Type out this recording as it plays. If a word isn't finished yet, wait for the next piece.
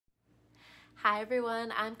Hi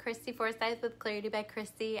everyone, I'm Christy Forsyth with Clarity by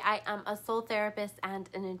Christy. I am a soul therapist and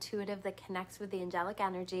an intuitive that connects with the angelic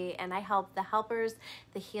energy, and I help the helpers,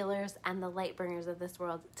 the healers, and the light bringers of this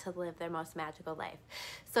world to live their most magical life.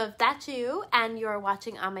 So if that's you and you're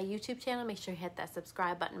watching on my YouTube channel, make sure you hit that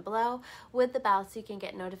subscribe button below with the bell so you can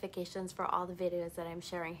get notifications for all the videos that I'm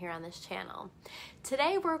sharing here on this channel.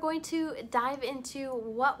 Today we're going to dive into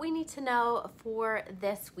what we need to know for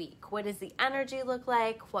this week. What does the energy look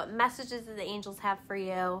like? What messages do the angels have for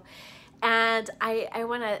you? And I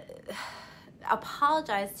want to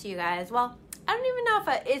apologize to you guys. Well, I don't even know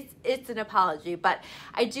if it's an apology, but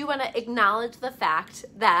I do want to acknowledge the fact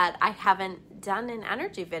that I haven't done an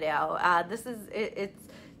energy video.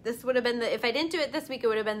 This would have been if I didn't do it this week, it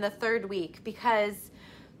would have been the third week, because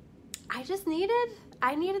I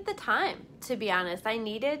needed the time, to be honest. I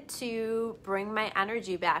needed to bring my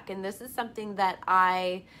energy back, and this is something that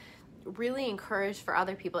I really encourage for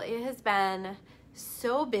other people. It has been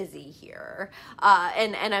so busy here,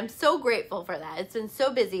 and I'm so grateful for that. It's been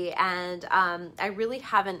so busy, and I really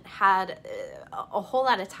haven't had a whole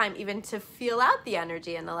lot of time even to feel out the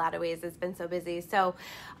energy in a lot of ways. It's been so busy. So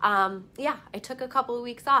yeah, I took a couple of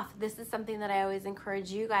weeks off. This is something that I always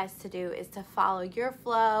encourage you guys to do, is to follow your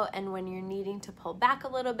flow, and when you're needing to pull back a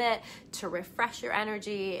little bit to refresh your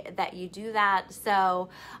energy, that you do that. So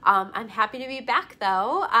I'm happy to be back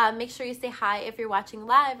though. Make sure you say hi if you're watching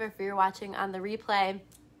live or if you're watching on the replay.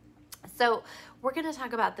 So we're going to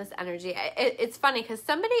talk about this energy. It's funny because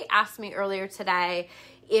somebody asked me earlier today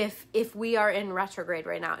if we are in retrograde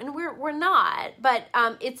right now, and we're not. But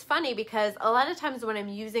it's funny because a lot of times when I'm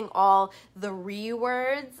using all the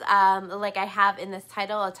words, like I have in this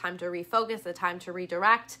title, a time to refocus, a time to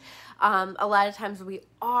redirect, a lot of times we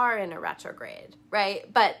are in a retrograde,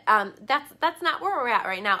 right? But that's not where we're at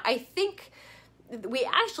right now. I think we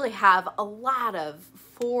actually have a lot of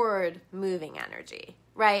forward moving energy,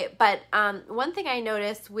 right? But one thing I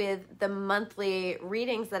noticed with the monthly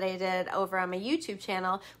readings that I did over on my YouTube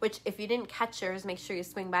channel, which if you didn't catch yours, make sure you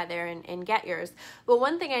swing by there and get yours. But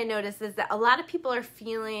one thing I noticed is that a lot of people are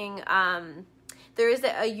feeling, there is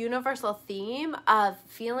a universal theme of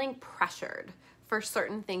feeling pressured for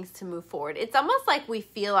certain things to move forward. It's almost like we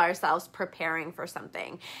feel ourselves preparing for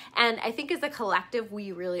something. And I think as a collective,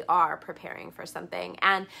 we really are preparing for something.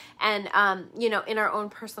 And you know, in our own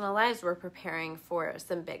personal lives, we're preparing for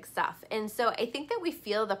some big stuff. And so I think that we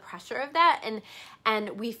feel the pressure of that,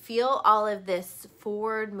 and we feel all of this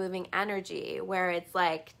forward moving energy where it's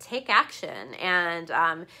like, take action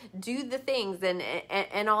and do the things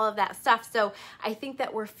and all of that stuff. So I think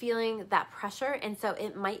that we're feeling that pressure, and so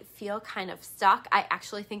it might feel kind of stuck. I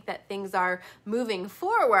actually think that things are moving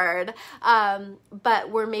forward,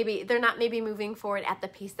 but they're not maybe moving forward at the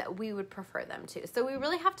pace that we would prefer them to. So we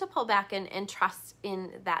really have to pull back and trust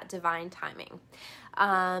in that divine timing,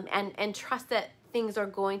 and trust that things are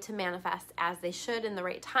going to manifest as they should in the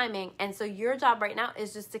right timing. And so your job right now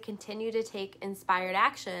is just to continue to take inspired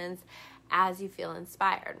actions as you feel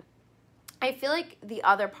inspired. I feel like the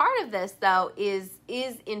other part of this though is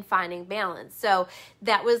in finding balance. So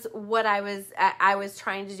that was what I was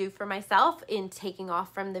trying to do for myself in taking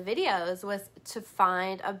off from the videos, was to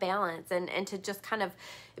find a balance and to just kind of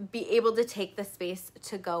be able to take the space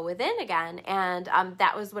to go within again. And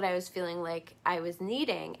that was what I was feeling like I was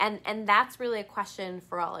needing. And that's really a question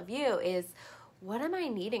for all of you, is what am I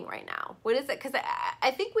needing right now? What is it? Because I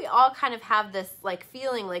think we all kind of have this like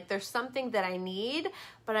feeling like there's something that I need,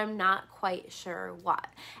 but I'm not quite sure what.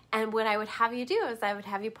 And what I would have you do is I would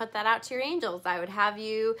have you put that out to your angels. I would have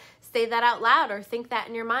you say that out loud or think that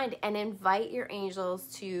in your mind and invite your angels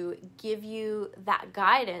to give you that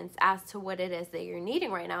guidance as to what it is that you're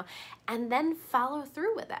needing right now, and then follow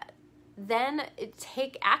through with it. Then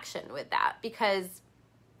take action with that, because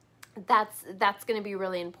that's going to be a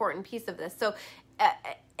really important piece of this. So,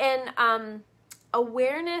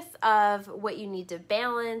 awareness of what you need to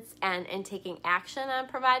balance and taking action on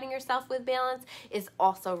providing yourself with balance is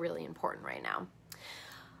also really important right now.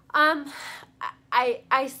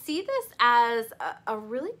 I see this as a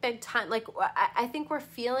really big time. Like, I think we're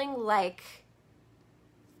feeling like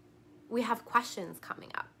we have questions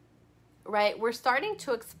coming up, right? We're starting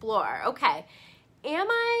to explore, okay, am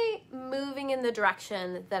I moving in the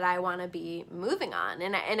direction that I want to be moving on?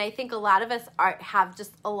 And I think a lot of us have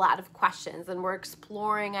just a lot of questions, and we're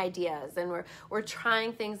exploring ideas, and we're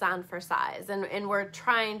trying things on for size, and we're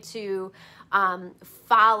trying to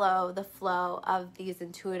follow the flow of these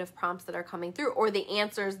intuitive prompts that are coming through, or the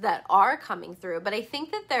answers that are coming through. But I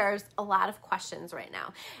think that there's a lot of questions right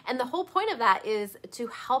now. And the whole point of that is to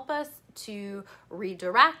help us to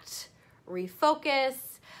redirect, refocus,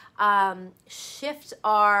 shift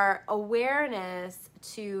our awareness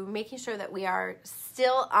to making sure that we are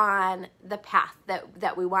still on the path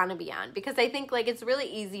that we want to be on. Because I think like it's really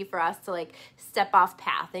easy for us to like step off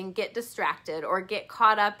path and get distracted or get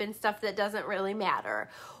caught up in stuff that doesn't really matter,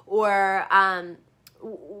 or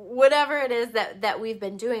whatever it is that we've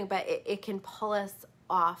been doing, but it can pull us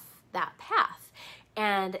off that path.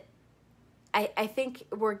 And I think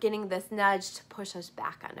we're getting this nudge to push us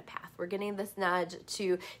back on a path. We're getting this nudge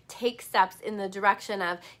to take steps in the direction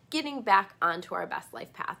of getting back onto our best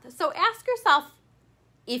life path. So ask yourself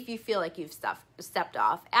if you feel like you've stepped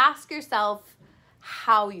off. Ask yourself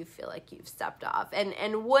how you feel like you've stepped off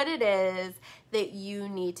and what it is that you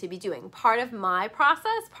need to be doing. Part of my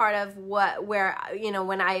process, part of where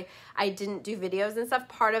when I didn't do videos and stuff,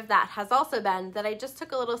 part of that has also been that I just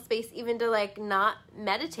took a little space even to like not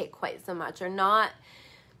meditate quite so much or not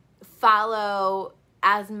follow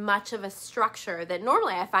as much of a structure that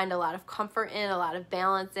normally I find a lot of comfort in, a lot of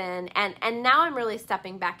balance in, and now I'm really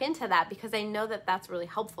stepping back into that because I know that that's really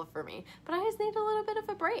helpful for me. But I just need a little bit of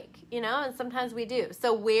a break, and sometimes we do.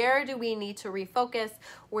 So where do we need to refocus?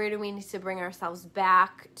 Where do we need to bring ourselves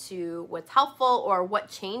back to what's helpful, or what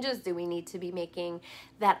changes do we need to be making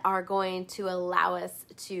that are going to allow us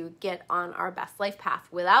to get on our best life path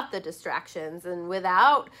without the distractions and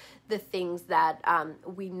without the things that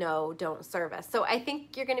we know don't serve us? So I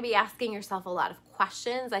think you're going to be asking yourself a lot of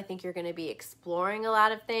questions. I think you're going to be exploring a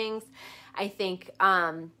lot of things. I think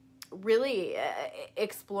really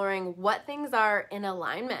exploring what things are in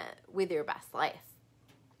alignment with your best life.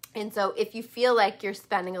 And so if you feel like you're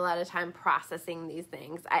spending a lot of time processing these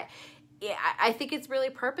things, I think it's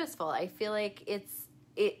really purposeful. I feel like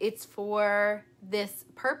it's for this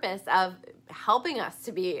purpose of helping us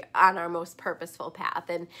to be on our most purposeful path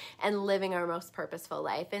and living our most purposeful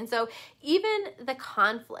life. And so even the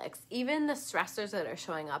conflicts, even the stressors that are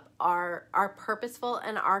showing up are purposeful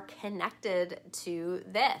and are connected to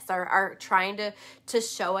this, are trying to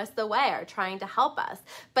show us the way, are trying to help us.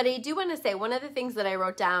 But I do want to say one of the things that I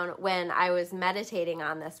wrote down when I was meditating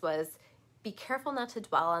on this was, be careful not to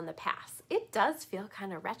dwell on the past. It does feel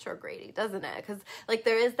kind of retrograde, doesn't it? Because like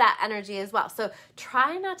there is that energy as well. So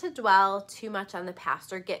try not to dwell too much on the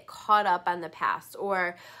past or get caught up on the past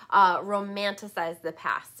or romanticize the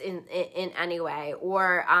past in any way,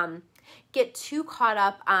 or get too caught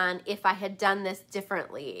up on, if I had done this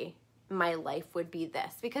differently, my life would be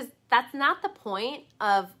this. Because that's not the point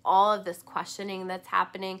of all of this questioning that's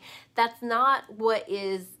happening. That's not what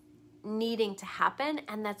is needing to happen,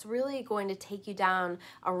 and that's really going to take you down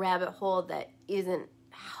a rabbit hole that isn't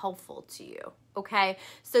helpful to you. Okay,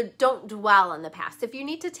 so don't dwell on the past. If you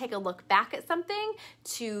need to take a look back at something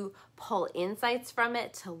to pull insights from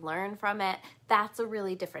it, to learn from it, that's a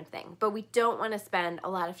really different thing. But we don't want to spend a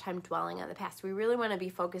lot of time dwelling on the past. We really want to be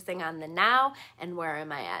focusing on the now, and where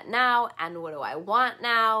am I at now, and what do I want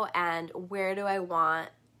now, and where do I want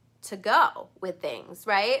to go with things,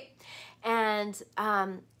 right? And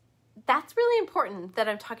that's really important that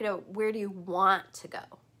I'm talking about where do you want to go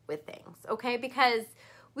with things, okay? Because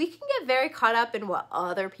we can get very caught up in what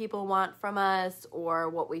other people want from us or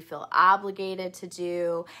what we feel obligated to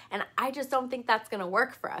do. And I just don't think that's going to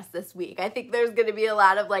work for us this week. I think there's going to be a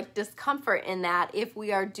lot of like discomfort in that if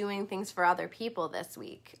we are doing things for other people this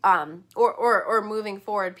week, or moving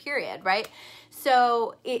forward, period, right?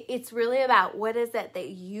 So it's really about what is it that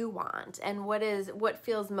you want and what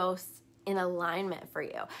feels most in alignment for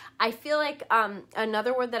you. I feel like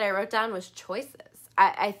another word that I wrote down was choices.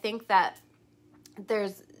 I think that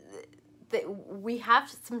we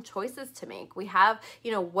have some choices to make. We have,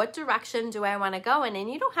 what direction do I want to go in?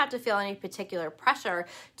 And you don't have to feel any particular pressure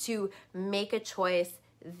to make a choice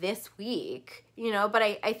this week, but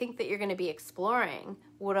I think that you're going to be exploring,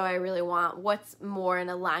 what do I really want? What's more in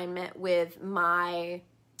alignment with my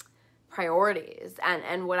priorities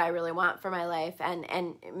and what I really want for my life,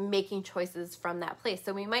 and making choices from that place.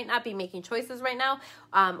 So we might not be making choices right now,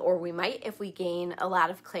 or we might if we gain a lot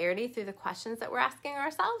of clarity through the questions that we're asking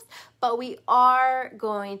ourselves, but we are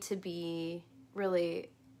going to be really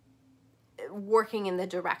working in the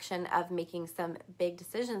direction of making some big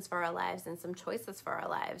decisions for our lives and some choices for our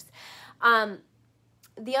lives.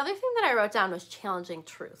 The other thing that I wrote down was challenging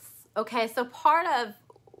truths. Okay, so part of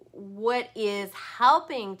what is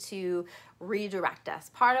helping to redirect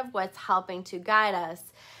us, part of what's helping to guide us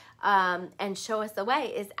and show us the way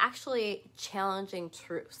is actually challenging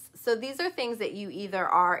truths. So these are things that you either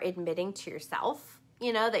are admitting to yourself,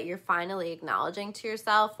 that you're finally acknowledging to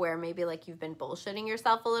yourself, where maybe like you've been bullshitting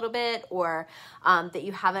yourself a little bit, or that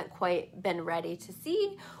you haven't quite been ready to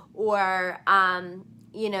see, or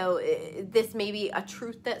this may be a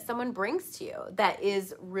truth that someone brings to you that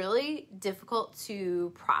is really difficult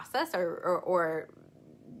to process or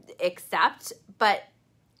accept, but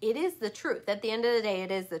it is the truth. At the end of the day, it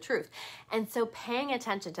is the truth. And so paying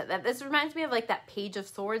attention to that, this reminds me of like that Page of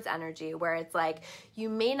Swords energy, where it's like, you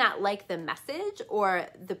may not like the message or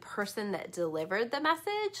the person that delivered the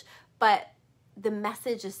message, but the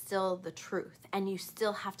message is still the truth, and you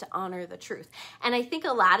still have to honor the truth. And I think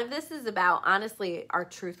a lot of this is about, honestly, our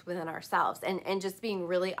truth within ourselves, and just being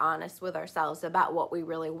really honest with ourselves about what we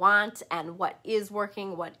really want and what is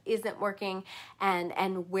working, what isn't working,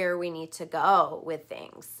 and where we need to go with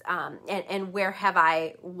things, and where have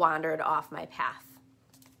I wandered off my path.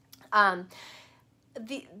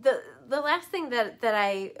 The last thing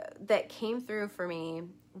that came through for me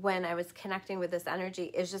when I was connecting with this energy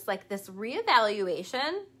is just like this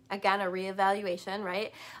reevaluation, again, a reevaluation,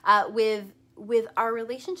 right? With our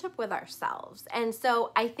relationship with ourselves. And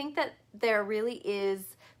so I think that there really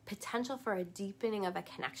is potential for a deepening of a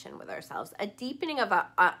connection with ourselves, a deepening of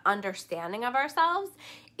a understanding of ourselves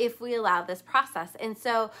if we allow this process. And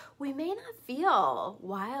so we may not feel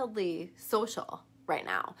wildly social right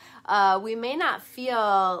now. We may not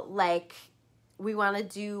feel like we want to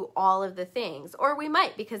do all of the things, or we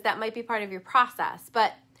might, because that might be part of your process.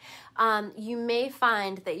 But you may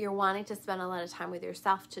find that you're wanting to spend a lot of time with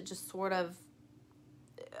yourself to just sort of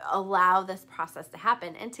allow this process to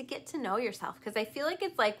happen and to get to know yourself. Because I feel like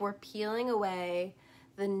it's like we're peeling away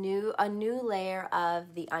a new layer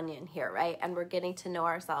of the onion here, right? And we're getting to know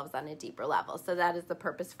ourselves on a deeper level. So that is the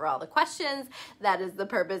purpose for all the questions. That is the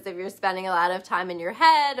purpose if you're spending a lot of time in your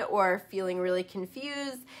head or feeling really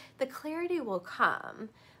confused. The clarity will come,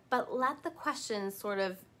 but let the questions sort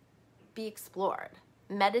of be explored.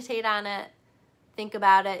 Meditate on it. Think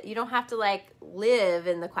about it. You don't have to like live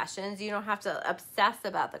in the questions. You don't have to obsess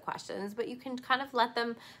about the questions, but you can kind of let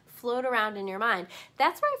them float around in your mind.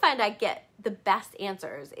 That's where I find I get the best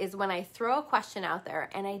answers, is when I throw a question out there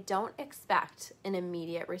and I don't expect an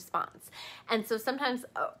immediate response. And so sometimes,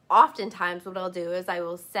 oftentimes what I'll do is I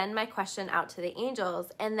will send my question out to the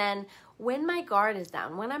angels, and then when my guard is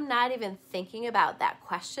down, when I'm not even thinking about that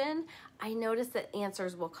question, I notice that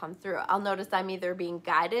answers will come through. I'll notice I'm either being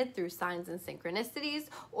guided through signs and synchronicities,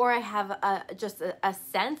 or I have just a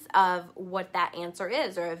sense of what that answer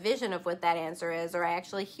is, or a vision of what that answer is, or I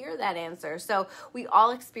actually hear that answer. So we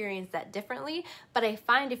all experience that differently, but I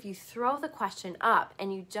find if you throw the question up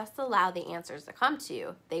and you just allow the answers to come to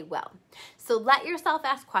you, they will. So let yourself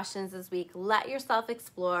ask questions this week. Let yourself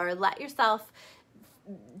explore. Let yourself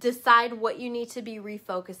decide what you need to be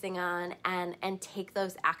refocusing on, and take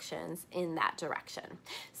those actions in that direction.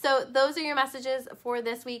 So those are your messages for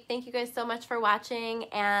this week. Thank you guys so much for watching,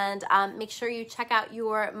 and make sure you check out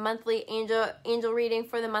your monthly angel reading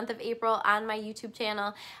for the month of April on my YouTube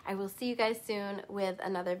channel. I will see you guys soon with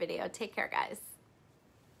another video. Take care, guys.